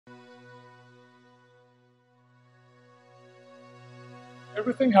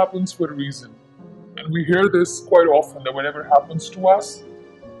Everything happens for a reason. And we hear this quite often that whatever happens to us,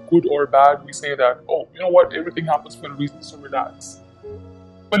 good or bad, we say that, oh, you know what, everything happens for a reason, so relax.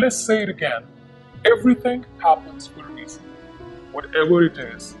 But let's say it again. Everything happens for a reason. Whatever it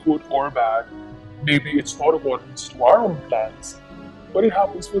is, good or bad, maybe it's not according to our own plans, but it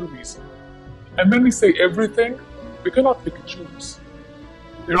happens for a reason. And when we say everything, we cannot pick and choose.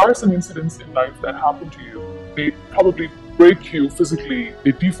 There are some incidents in life that happen to you. They probably break you physically,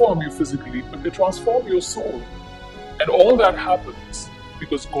 they deform you physically, but they transform your soul. And all that happens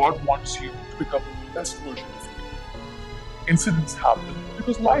because God wants you to become the best version of you. Incidents happen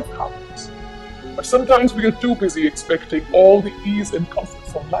because life happens. But sometimes we get too busy expecting all the ease and comfort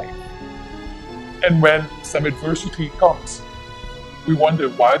from life. And when some adversity comes, we wonder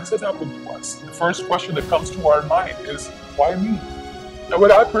why this has happened to us. The first question that comes to our mind is, why me? Now,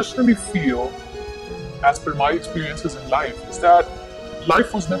 what I personally feel, as per my experiences in life, is that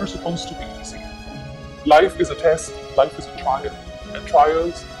life was never supposed to be easy. Life is a test, life is a trial, and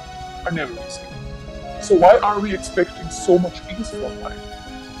trials are never easy. So why are we expecting so much ease from life?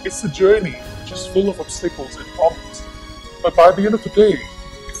 It's a journey which is full of obstacles and problems. But by the end of the day,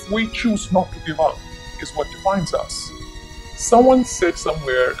 if we choose not to give up, is what defines us. Someone said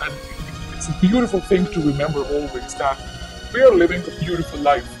somewhere, and it's a beautiful thing to remember always, that we are living a beautiful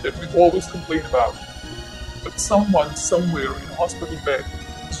life that we always complain about. But someone somewhere in a hospital bed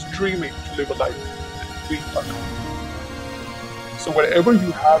is dreaming to live a life that we are not. So whatever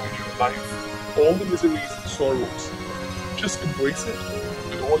you have in your life, all the miseries and sorrows, just embrace it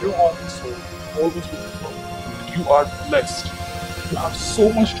with all your heart and soul. Always remember that you are blessed. You have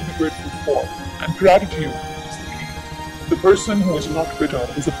so much to be grateful for, and gratitude is the key. The person who is not bitter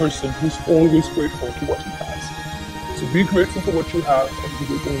is a person who's always grateful to what he has. So be grateful for what you have, and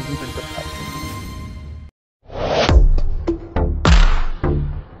you will always end up happy.